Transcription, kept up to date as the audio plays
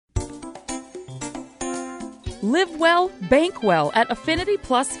Live well, bank well at Affinity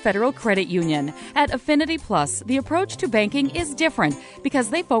Plus Federal Credit Union. At Affinity Plus, the approach to banking is different because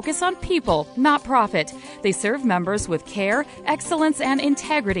they focus on people, not profit. They serve members with care, excellence, and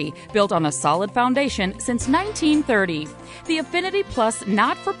integrity, built on a solid foundation since 1930. The Affinity Plus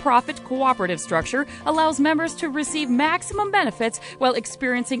not-for-profit cooperative structure allows members to receive maximum benefits while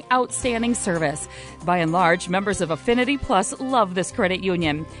experiencing outstanding service. By and large, members of Affinity Plus love this credit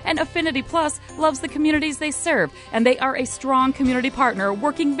union, and Affinity Plus loves the communities they serve, and they are a strong community partner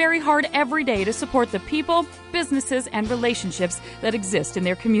working very hard every day to support the people, businesses, and relationships that exist in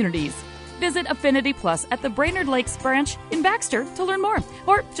their communities. Visit Affinity Plus at the Brainerd Lakes branch in Baxter to learn more,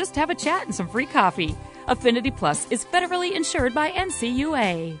 or just have a chat and some free coffee. Affinity Plus is federally insured by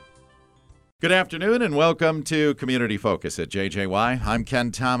NCUA. Good afternoon and welcome to Community Focus at JJY. I'm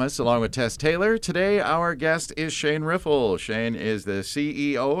Ken Thomas along with Tess Taylor. Today our guest is Shane Riffle. Shane is the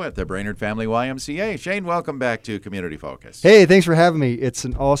CEO at the Brainerd Family YMCA. Shane, welcome back to Community Focus. Hey, thanks for having me. It's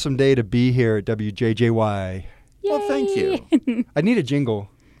an awesome day to be here at WJJY. Yay. Well, thank you. I need a jingle.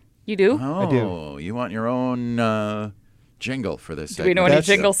 You do? Oh, I do. You want your own jingle for this Do we know any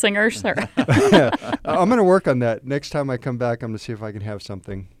jingle singers? I'm going to work on that. Next time I come back, I'm going to see if I can have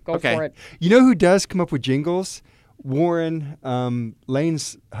something. Go for it. You know who does come up with jingles? Warren,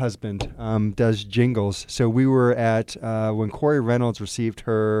 Lane's husband, does jingles. So we were at, when Corey Reynolds received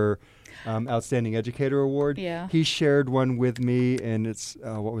her Outstanding Educator Award, Yeah. he shared one with me, and it's,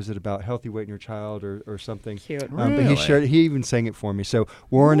 what was it about, healthy weight in your child or something. Cute. But he even sang it for me. So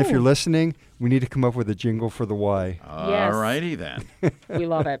Warren, if you're listening, we need to come up with a jingle for the Y. Yes. All righty then. We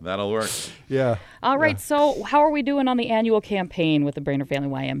love it. That'll work. Yeah. All right, so how are we doing on the annual campaign with the Brainerd Family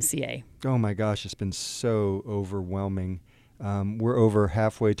YMCA? Oh my gosh, it's been so overwhelming. We're over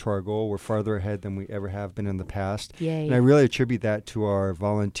halfway to our goal. We're farther ahead than we ever have been in the past. Yay. And I really attribute that to our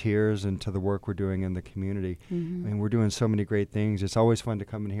volunteers and to the work we're doing in the community. Mm-hmm. I mean, we're doing so many great things. It's always fun to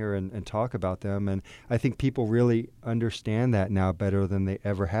come in here and talk about them. And I think people really understand that now better than they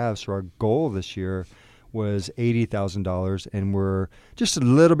ever have. So our goal this year was $80,000, and we're just a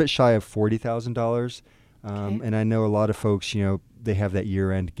little bit shy of $40,000. And I know a lot of folks, they have that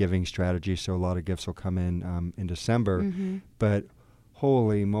year-end giving strategy, so a lot of gifts will come in December. Mm-hmm. But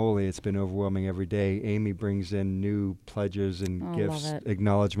holy moly, it's been overwhelming every day. Amy brings in new pledges and gifts,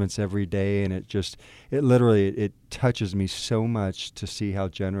 acknowledgments every day, and it literally touches me so much to see how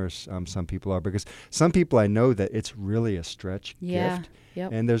generous some people are, because some people I know that it's really a stretch gift.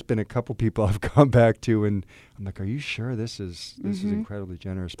 Yep. And there's been a couple people I've gone back to, and I'm like, are you sure this is incredibly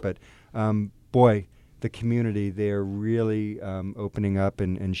generous? But boy, the community, they're really opening up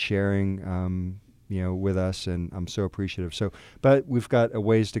and sharing, with us, and I'm so appreciative. So, but we've got a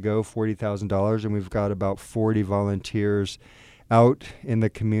ways to go, $40,000, and we've got about 40 volunteers out in the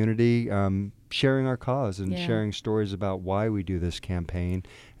community sharing our cause and sharing stories about why we do this campaign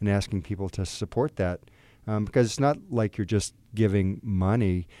and asking people to support that. Because it's not like you're just giving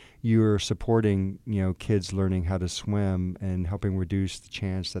money. You're supporting, kids learning how to swim and helping reduce the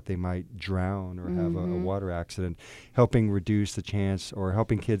chance that they might drown or have a water accident, helping reduce the chance or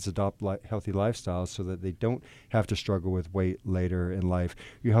helping kids adopt healthy lifestyles so that they don't have to struggle with weight later in life.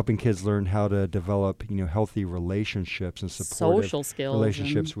 You're helping kids learn how to develop, healthy relationships and supportive social skills,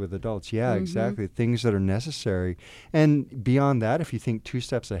 relationships with adults. Yeah, exactly. Things that are necessary. And beyond that, if you think 2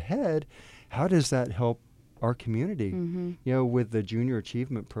 steps ahead, how does that help our community? With the Junior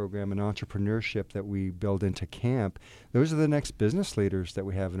Achievement Program and entrepreneurship that we build into camp, those are the next business leaders that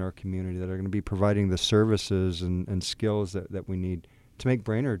we have in our community that are going to be providing the services and skills that we need to make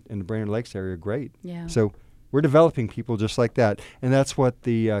Brainerd and the Brainerd Lakes area great. Yeah. So we're developing people just like that. And that's what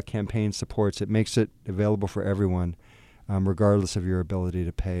the campaign supports. It makes it available for everyone, regardless of your ability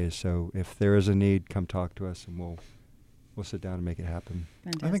to pay. So if there is a need, come talk to us and we'll sit down and make it happen.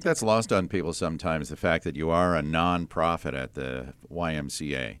 Fantastic. I think that's lost on people sometimes, the fact that you are a non-profit at the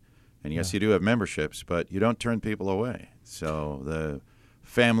YMCA. And yes, you do have memberships, but you don't turn people away. So the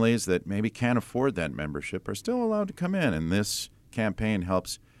families that maybe can't afford that membership are still allowed to come in, and this campaign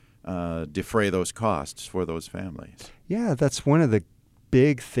helps defray those costs for those families. Yeah, that's one of the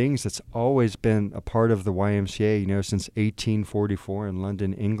big things that's always been a part of the YMCA, since 1844 in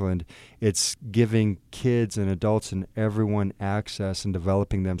London, England. It's giving kids and adults and everyone access and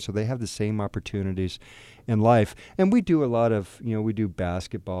developing them so they have the same opportunities in life. And we do a lot of, we do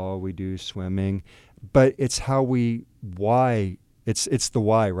basketball, we do swimming, but it's why. It's the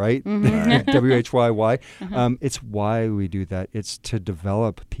why, right? WHYY. It's why we do that. It's to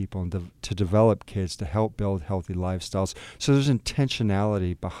develop people and to develop kids, to help build healthy lifestyles. So there's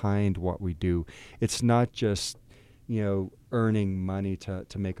intentionality behind what we do. It's not just, earning money to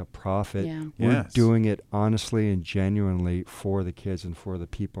make a profit. Yeah. We're Yes. doing it honestly and genuinely for the kids and for the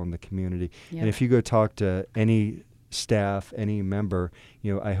people in the community. Yep. And if you go talk to any staff, any member,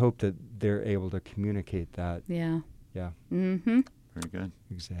 I hope that they're able to communicate that. Yeah. Yeah, Mm-hmm. Very good.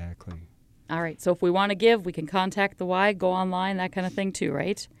 exactly. All right. So if we want to give, we can contact the Y, go online, that kind of thing too,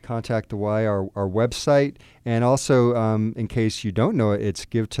 right? Contact the Y, our website, and also in case you don't know it, it's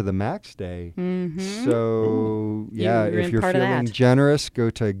Give to the Max Day. Mm-hmm. So yeah, You're if in you're part of feeling that. generous, go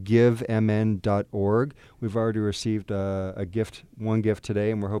to givemn.org. We've already received one gift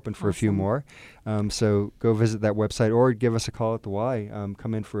today, and we're hoping for a few Awesome. more. So go visit that website or give us a call at the Y.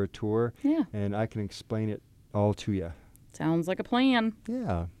 Come in for a tour, Yeah. and I can explain it all to you. Sounds like a plan.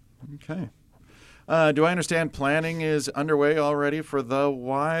 Yeah. Okay. Do I understand planning is underway already for the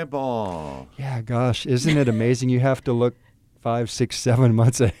Y Ball? Yeah, gosh, isn't it amazing? You have to look 5, 6, 7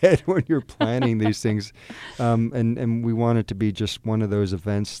 months ahead when you're planning these things. And we want it to be just one of those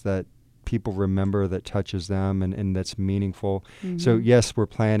events that people remember, that touches them, and that's meaningful. So, yes, we're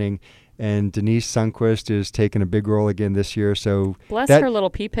planning. And Denise Sundquist is taking a big role again this year. So Bless that- her little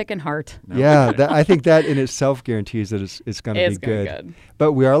pea-picking heart. Yeah, I think that in itself guarantees that it's going to It's be gonna be good. good.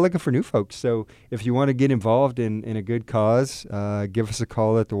 But we are looking for new folks. So if you want to get involved in a good cause, give us a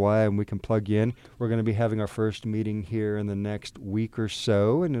call at the Y and we can plug you in. We're going to be having our first meeting here in the next week or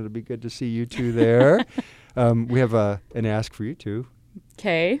so, and it'll be good to see you two there. We have an ask for you two.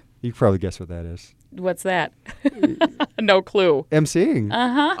 Okay. You can probably guess what that is. What's that? No clue. MCing.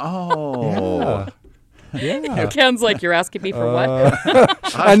 Uh-huh. Oh. Yeah. Ken's like, you're asking me for what?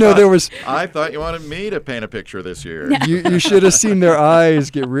 I know there was. I thought you wanted me to paint a picture this year. You should have seen their eyes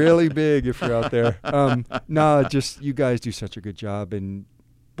get really big if you're out there. No, just you guys do such a good job, and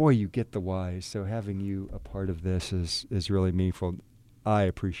boy, you get the whys. So having you a part of this is really meaningful. I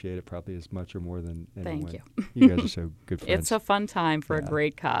appreciate it probably as much or more than anyone. Thank you. You guys are so good friends. It's a fun time for a Yeah.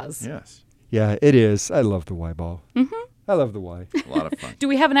 great cause. Yes. Yeah, it is. I love the Y Ball. Mm-hmm. I love the Y. A lot of fun. Do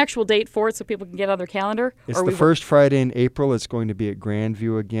we have an actual date for it so people can get on their calendar? It's Or the we- first Friday in April. It's going to be at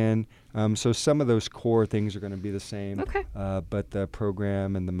Grandview again. So some of those core things are going to be the same. Okay. But the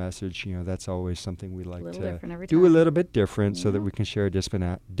program and the message, that's always something we like Little to different every do a time. little bit different so that Yeah. we can share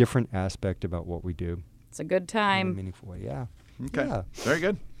a different aspect about what we do It's a good in a time. meaningful way. Yeah. Okay. Yeah. Very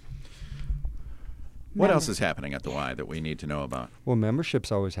good. What Mem- else is happening at the Y that we need to know about? Well,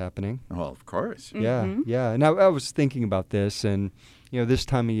 membership's always happening. Well, of course. Yeah, Mhm. yeah. And I was thinking about this, and this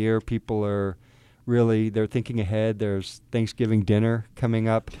time of year, people are they're thinking ahead. There's Thanksgiving dinner coming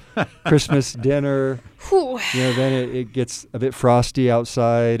up, Christmas dinner. Whew. Then it gets a bit frosty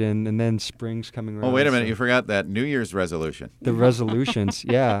outside, and then spring's coming around. Oh, wait a minute. so You forgot that New Year's resolution. the resolutions,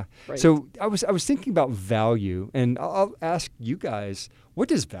 yeah. Right. So I was thinking about value, and I'll ask you guys, what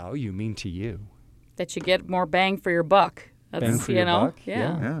does value mean to you? That you get more bang for your buck. That's, Bang for your buck,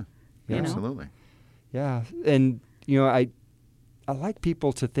 Yeah. Yeah. You know? Absolutely. Yeah, and I like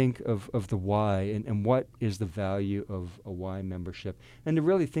people to think of the why and what is the value of a Y membership, and to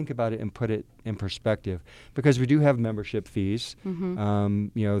really think about it and put it in perspective, because we do have membership fees.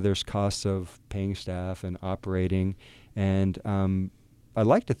 There's costs of paying staff and operating, and I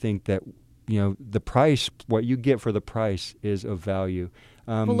like to think that the price, what you get for the price, is of value.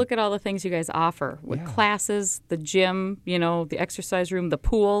 Well, look at all the things you guys offer with Yeah. classes, the gym, the exercise room, the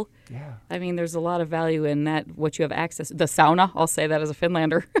pool. Yeah. I mean, there's a lot of value in that, what you have access to. The sauna, I'll say that as a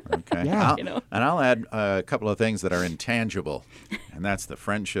Finlander. Okay. Yeah. And I'll add a couple of things that are intangible, and that's the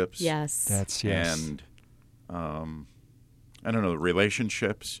friendships. Yes. Yes. And, I don't know, the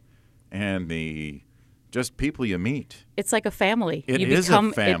relationships and the just people you meet. It's like a family. It you is a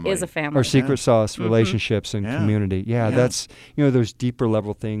become, family. It is a family. Our secret sauce, Mm-hmm. relationships and Yeah. community. Yeah, Yeah. that's those deeper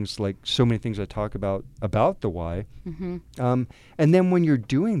level things, like so many things I talk about the why. Mm-hmm. And then when you're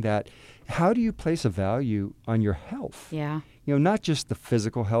doing that, how do you place a value on your health? Yeah. Not just the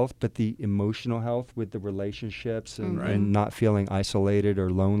physical health, but the emotional health with the relationships and, Mhm. and not feeling isolated or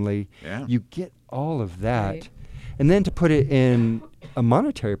lonely. Yeah. You get all of that. Right. And then to put it in a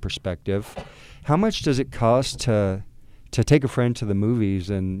monetary perspective, how much does it cost to take a friend to the movies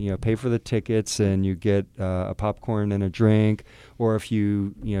and pay for the tickets and you get a popcorn and a drink, or if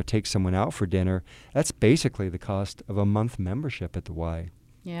you take someone out for dinner, that's basically the cost of a month membership at the Y.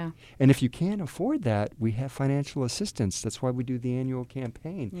 Yeah. And if you can't afford that, we have financial assistance. That's why we do the annual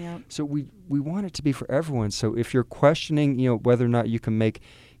campaign. Yeah. So we want it to be for everyone. So if you're questioning, whether or not you can make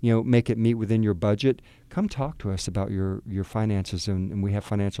it meet within your budget, come talk to us about your finances, and we have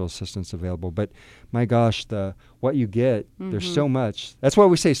financial assistance available. But my gosh, what you get, there's so much. That's why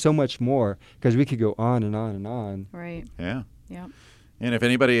we say so much more, because we could go on and on and on. Right. Yeah. Yeah. And if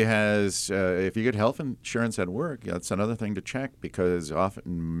anybody has, if you get health insurance at work, that's another thing to check, because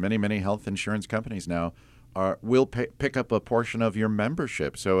often many health insurance companies now will pick up a portion of your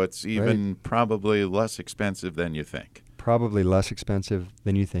membership. So it's even probably less expensive than you think. Probably less expensive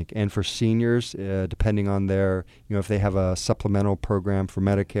than you think. And for seniors, depending on their, if they have a supplemental program for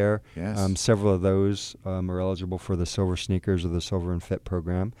Medicare, several of those are eligible for the Silver Sneakers or the Silver and Fit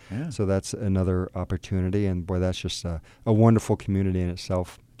program. Yeah. So that's another opportunity. And boy, that's just a wonderful community in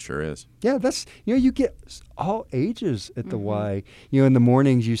itself. Sure is. Yeah, that's, you get all ages at the Y. In the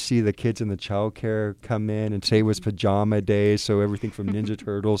mornings you see the kids in the childcare come in, and today was pajama day, so everything from Ninja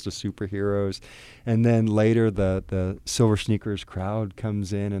Turtles to superheroes. And then later the Silver Sneakers crowd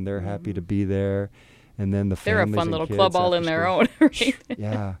comes in, and they're happy to be there. And then they're a fun little club all in their own, right?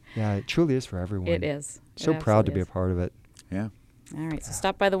 Yeah, it truly is for everyone. It is. So proud to be a part of it. Yeah. All right, so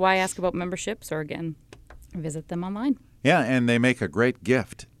stop by the Y, ask about memberships, or again, visit them online. Yeah, and they make a great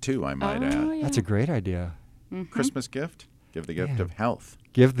gift, too, I might add. Yeah. That's a great idea. Christmas gift. Give the gift of health.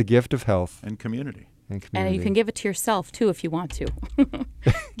 Give the gift of health. And community. And you can give it to yourself, too, if you want to.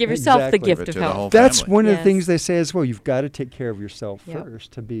 Give yourself the gift of health. That's one of the things they say as well. You've got to take care of yourself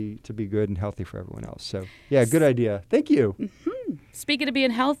first to be good and healthy for everyone else. So, yeah, good idea. Thank you. Speaking of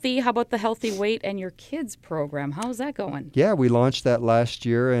being healthy, how about the Healthy Weight and Your Kids program? How's that going? Yeah, we launched that last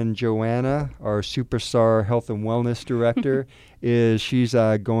year, and Joanna, our superstar health and wellness director, she's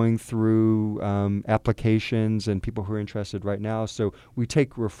going through applications and people who are interested right now. So we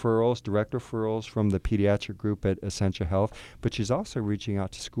take direct referrals from the pediatric group at Essentia Health, but she's also reaching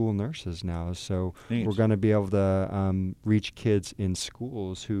out to school nurses now. So we're going to be able to reach kids in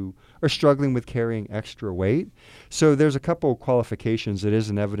schools who are struggling with carrying extra weight. So there's a couple of qualifications. It is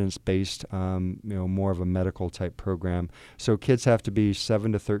an evidence-based, more of a medical type program. So kids have to be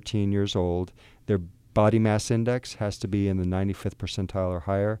 7 to 13 years old. Their body mass index has to be in the 95th percentile or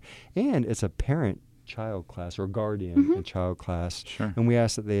higher, and it's a parent-child class or guardian and child class. Sure. And we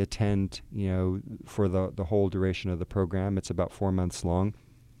ask that they attend, for the whole duration of the program. It's about 4 months long,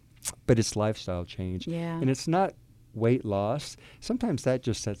 but it's lifestyle change. Yeah. And it's not weight loss. Sometimes that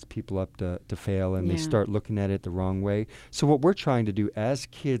just sets people up to fail, and they start looking at it the wrong way. So what we're trying to do as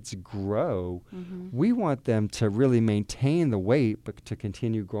kids grow, we want them to really maintain the weight but to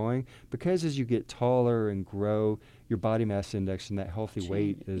continue growing, because as you get taller and grow, your body mass index and that healthy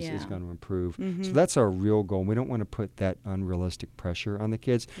weight is going to improve. So that's our real goal. We don't want to put that unrealistic pressure on the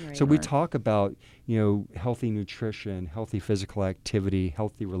kids. Right. So we talk about, healthy nutrition, healthy physical activity,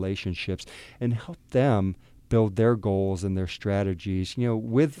 healthy relationships, and help them build their goals and their strategies,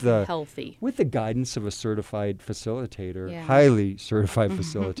 with the guidance of a certified facilitator, highly certified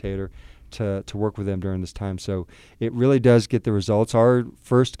facilitator, to work with them during this time. So it really does get the results. Our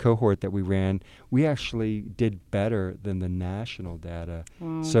first cohort that we ran, we actually did better than the national data.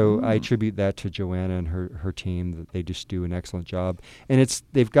 Wow. So I attribute that to Joanna and her team, that they just do an excellent job. And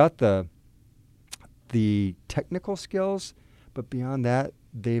they've got the technical skills, but beyond that,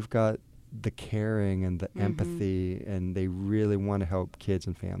 they've got the caring and the empathy, and they really want to help kids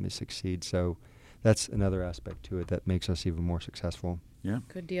and families succeed. So that's another aspect to it that makes us even more successful. Yeah.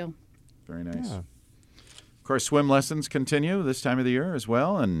 Good deal. Very nice. Yeah. Of course, swim lessons continue this time of the year as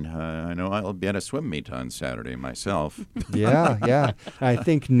well, and I know I'll be at a swim meet on Saturday myself. Yeah. I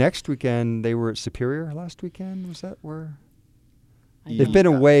think next weekend, they were at Superior last weekend. Was that where? They've been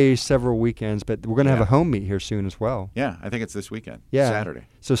away several weekends, but we're going to have a home meet here soon as well. Yeah, I think it's this weekend. Yeah. Saturday.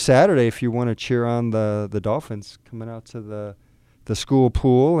 So Saturday, if you want to cheer on the Dolphins, coming out to the school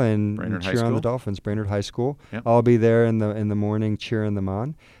pool and cheer on the Dolphins, Brainerd High School. Yep. I'll be there in the morning cheering them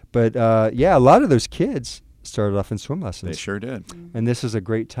on. But a lot of those kids started off in swim lessons. They sure did. And this is a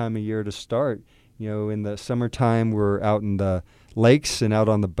great time of year to start. In the summertime, we're out in the lakes and out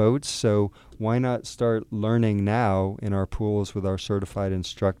on the boats, so why not start learning now in our pools with our certified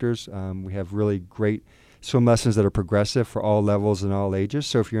instructors? We have really great swim lessons that are progressive for all levels and all ages.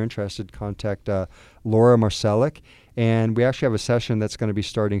 So if you're interested, contact Laura Marcelic. And we actually have a session that's going to be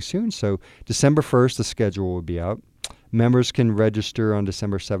starting soon. So December 1st, the schedule will be out. Members can register on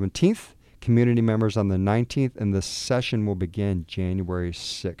December 17th, community members on the 19th, and the session will begin January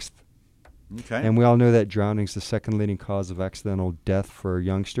 6th. Okay. And we all know that drowning is the second leading cause of accidental death for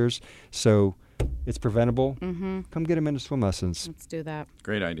youngsters. So it's preventable. Come get them into swim lessons. Let's do that.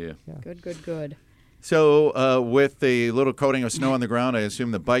 Great idea. Yeah. Good. So with the little coating of snow on the ground, I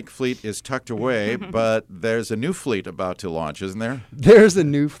assume the bike fleet is tucked away, but there's a new fleet about to launch, isn't there? There's a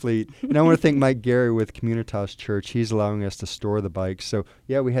new fleet. And I want to thank Mike Gary with Communitas Church. He's allowing us to store the bikes. So,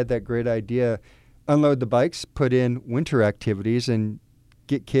 we had that great idea. Unload the bikes, put in winter activities, and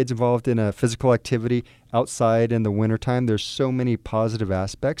get kids involved in a physical activity outside in the wintertime. There's so many positive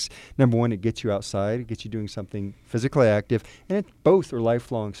aspects. Number one, it gets you outside, it gets you doing something physically active, and both are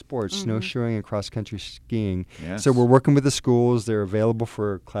lifelong sports, snowshoeing and cross-country skiing. Yes. So we're working with the schools. They're available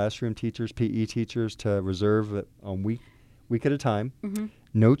for classroom teachers, PE teachers to reserve it on week at a time,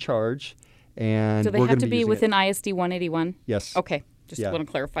 no charge. And Do they we're have gonna to be using within ISD 181? Yes. Okay. Just Yeah. want to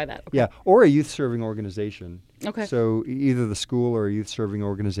clarify that. Okay. Yeah, or a youth-serving organization. Okay. So either the school or a youth-serving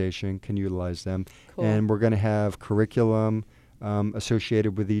organization can utilize them. Cool. And we're going to have curriculum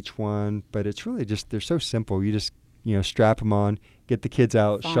associated with each one. But it's really just, they're so simple. You just, strap them on, get the kids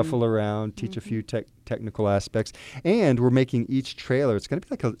out, Fun. shuffle around, teach a few technical aspects. And we're making each trailer, it's going to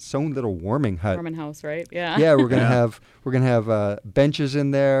be like its own little warming hut. Warming house, right? Yeah. Yeah, we're going to have benches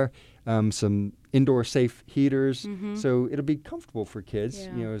in there, some indoor safe heaters, so it'll be comfortable for kids,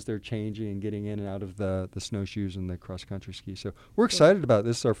 Yeah. as they're changing and getting in and out of the snowshoes and the cross-country ski. So we're excited about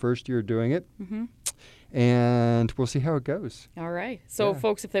this. It's our first year doing it, and we'll see how it goes. All right. So, Yeah.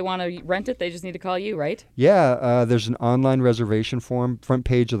 folks, if they want to rent it, they just need to call you, right? Yeah, there's an online reservation form, front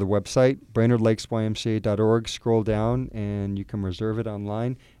page of the website, BrainerdLakesYMCA.org. Scroll down, and you can reserve it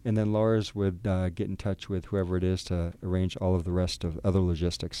online. And then Lars would get in touch with whoever it is to arrange all of the rest of other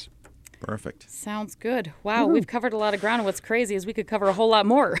logistics. Perfect. Sounds good. Wow, we've covered a lot of ground. And what's crazy is we could cover a whole lot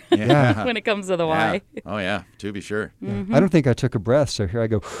more Yeah. when it comes to the Yeah. why. Oh, yeah, to be sure. I don't think I took a breath, so here I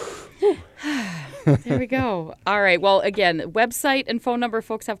go. There we go. All right. Well, again, website and phone number.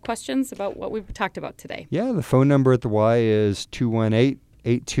 Folks have questions about what we've talked about today. Yeah, the phone number at the Y is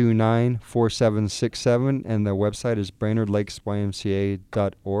 218-829-4767, and the website is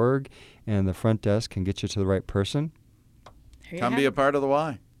BrainerdLakesYMCA.org, and the front desk can get you to the right person. There you Come have be it. a part of the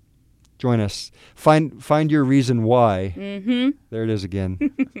why. Join us. Find your reason why. There it is again.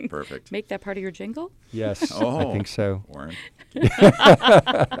 Perfect. Make that part of your jingle. Yes, Oh. I think so. Warren.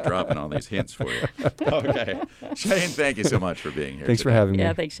 Dropping all these hints for you. Okay. Shane, thank you so much for being here. Thanks for today. having me.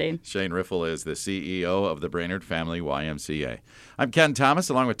 Yeah, thanks, Shane. Shane Riffle is the CEO of the Brainerd Family YMCA. I'm Ken Thomas,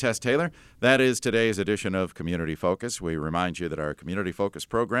 along with Tess Taylor. That is today's edition of Community Focus. We remind you that our Community Focus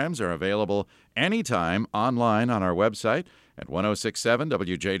programs are available anytime online on our website at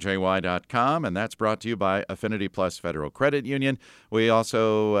 1067wjjy.com, and that's brought to you by Affinity Plus Federal Credit Union. We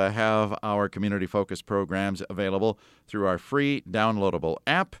also have our Community Focus programs available through our free downloadable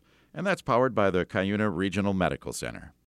app, and that's powered by the Cuyuna Regional Medical Center.